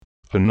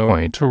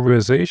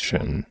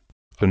anointerization,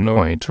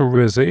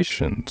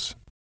 anointerizations,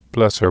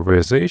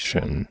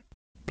 blesserization,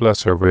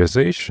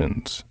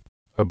 blesserizations,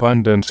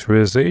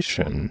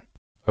 abundancerization,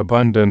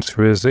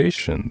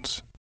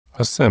 abundancerizations,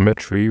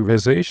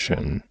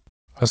 asymmetryrization,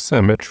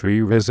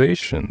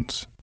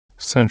 asymmetryrizations,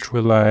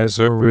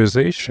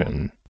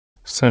 centralizerization,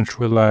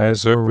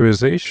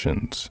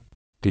 centralizerizations,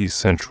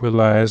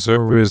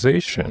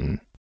 decentralizerization,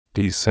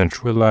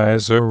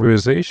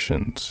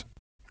 decentralizerizations,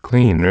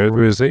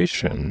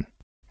 cleanerization,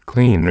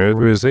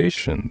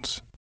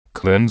 cleanerizations,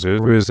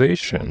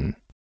 cleanserization,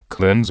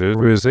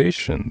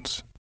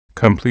 cleanserizations,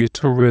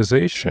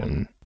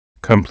 completerization,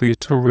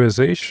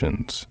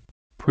 completerizations,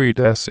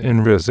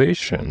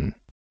 predestinization,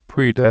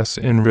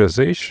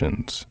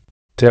 predestinizations,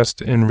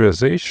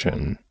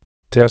 destinization,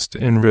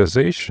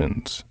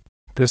 destinizations,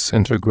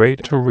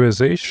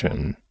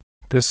 disintegratorization,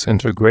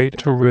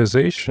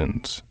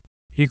 disintegratorizations,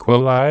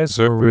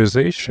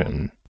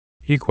 equalizerization,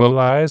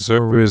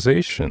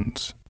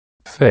 equalizerizations,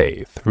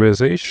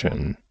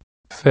 faithrization,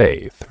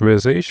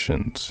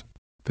 faithrizations,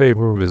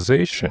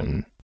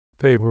 favorization,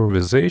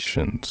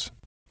 favorizations,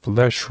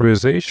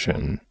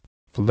 fleshrization,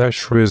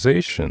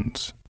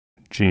 fleshrizations,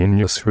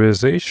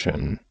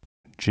 geniusrization,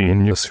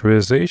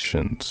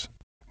 geniusrizations,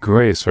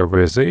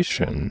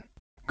 gracerization,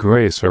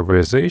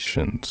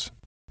 gracerizations,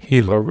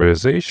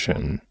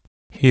 healerization,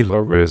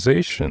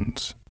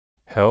 healerizations,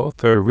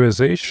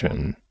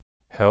 healtherization,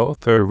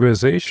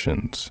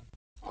 healtherizations,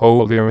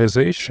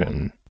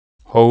 holirization,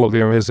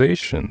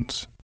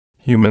 holirizations,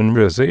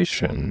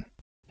 humanization,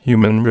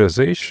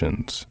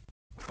 humanizations,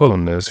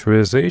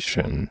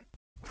 fullnessrization,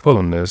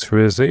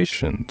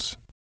 fullnessrizations,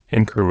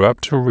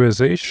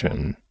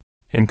 incorruptorization,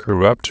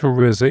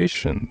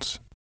 incorruptorizations,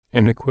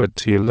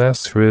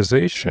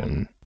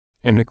 iniquitylessrization,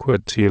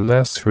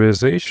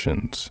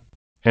 iniquitylessrizations,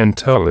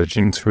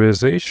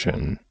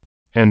 intelligencerization,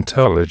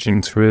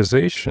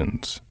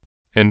 intelligencerizations,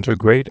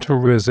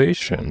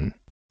 integratorization,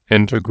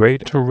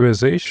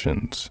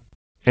 integratorizations,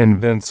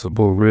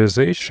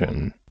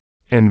 invincibleization,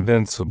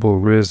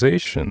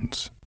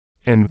 invincibilizations,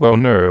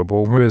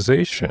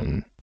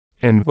 invulnerabilization,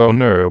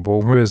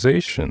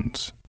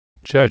 invulnerabilizations,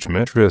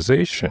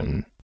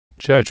 judgmenterization,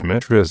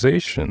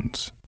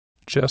 judgmenterizations,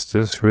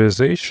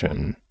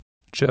 justicerization,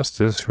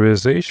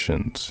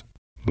 justicerizations,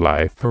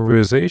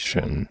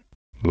 liferization,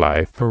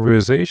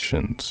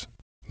 liferizations,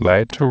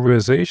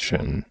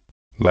 lighterization,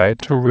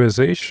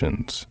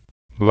 lighterizations,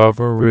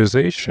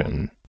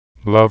 loverization,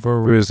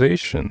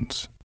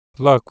 loverizations,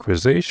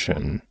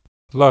 luckrization,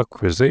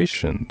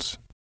 luckrizations,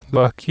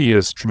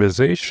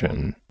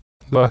 luckiestrization,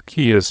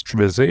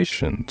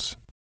 luckiestrizations,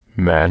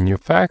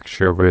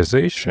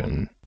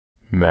 manufacturization,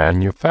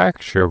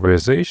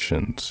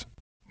 manufacturizations,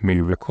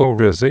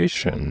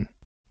 miraclerization,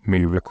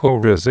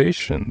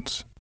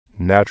 miraclerizations,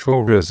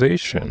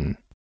 naturalization,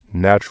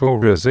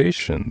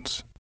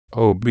 naturalizations,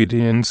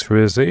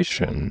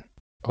 obediencerization,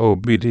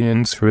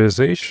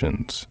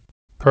 obediencerizations,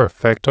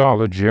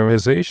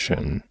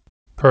 perfectologization,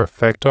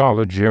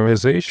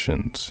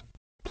 perfectologizations,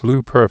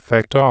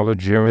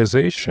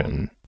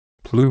 pluperfectologization,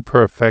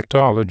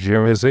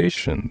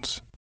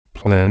 pluperfectologizations,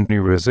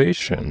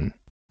 plenarization,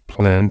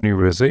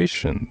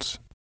 plenarizations,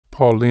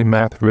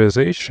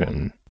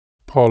 polymatherization,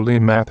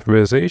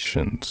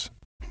 polymatherizations,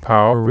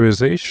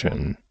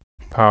 powerization,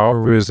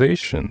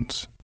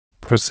 powerizations,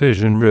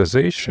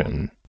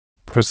 precisionization,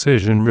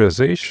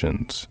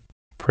 precisionizations,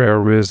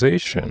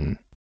 prayerization,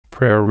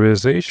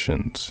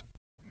 prayerizations,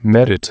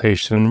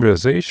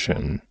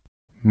 meditationization,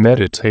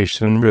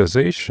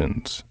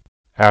 meditationizations,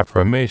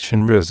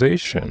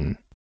 affirmationization,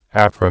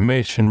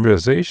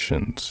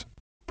 affirmationizations,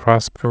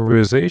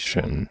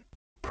 prosperization,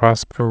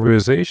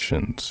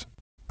 prosperizations,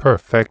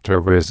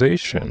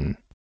 perfectorization,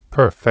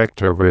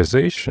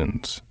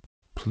 perfectorizations,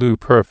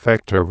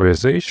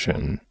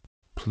 pluperfectorization,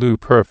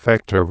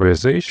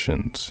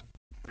 pluperfectorizations,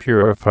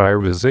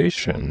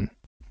 purifierization,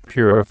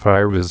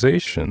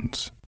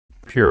 purifierizations,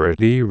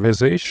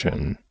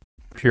 purityrization,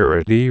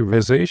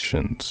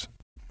 purityrizations,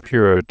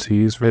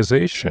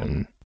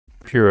 puritiesrization,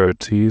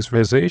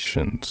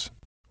 puritiesrizations,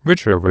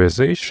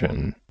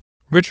 ritualization,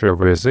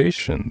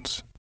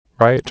 ritualizations,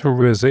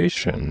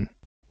 ritualization,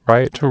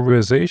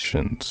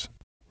 ritualizations,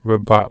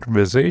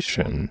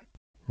 robotirization,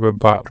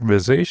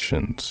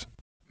 robotizations,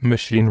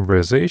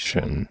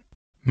 machinerization,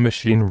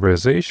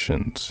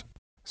 machinerizations,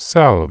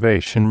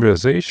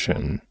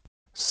 salvationization,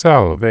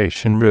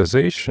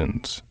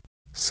 salvationizations,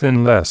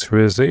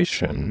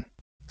 sinlessrization,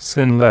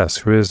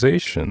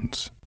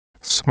 sinlessrizations,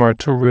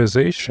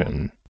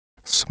 smarterization,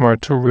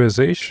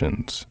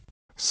 smarterizations,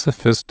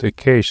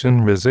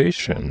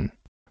 sophisticationization,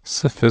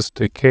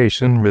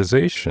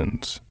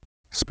 sophisticationrizations,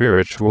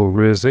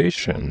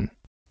 spiritualization,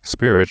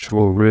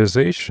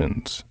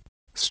 spiritualizations,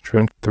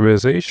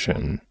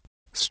 strengtherization,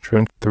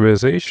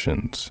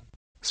 strengtherizations,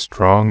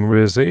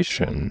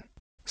 strongerization,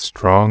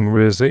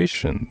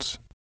 strongerizations,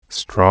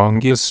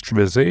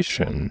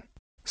 strongestrization,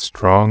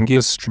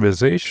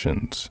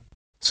 strongestриzations,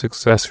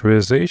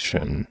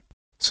 successorization,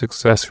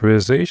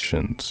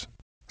 successorizations,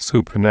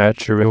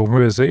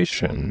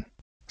 supernaturalization,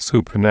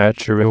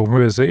 supernatural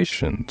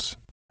rizations,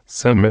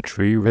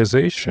 symmetry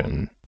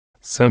rization,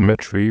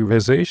 symmetry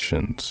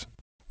rizations,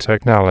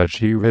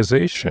 technology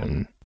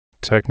rization,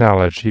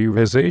 technology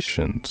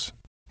rizations,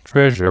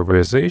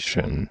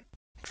 treasurization,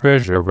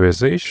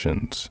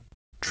 treasurizations,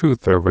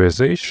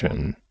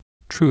 trutherization,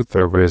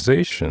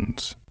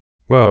 trutherizations,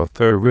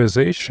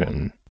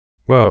 wealtherization,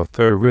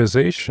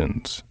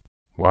 wealtherizations,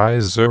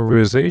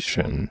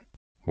 wiserization,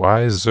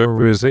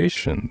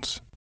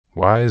 wiserizations,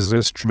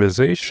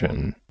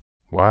 wisestrization,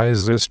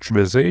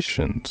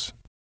 wisestриzations,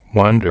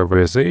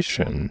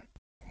 wonderization,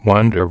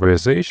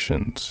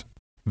 wonderizations,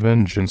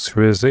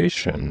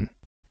 vengeancerization,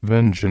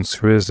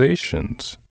 vengeancerizations,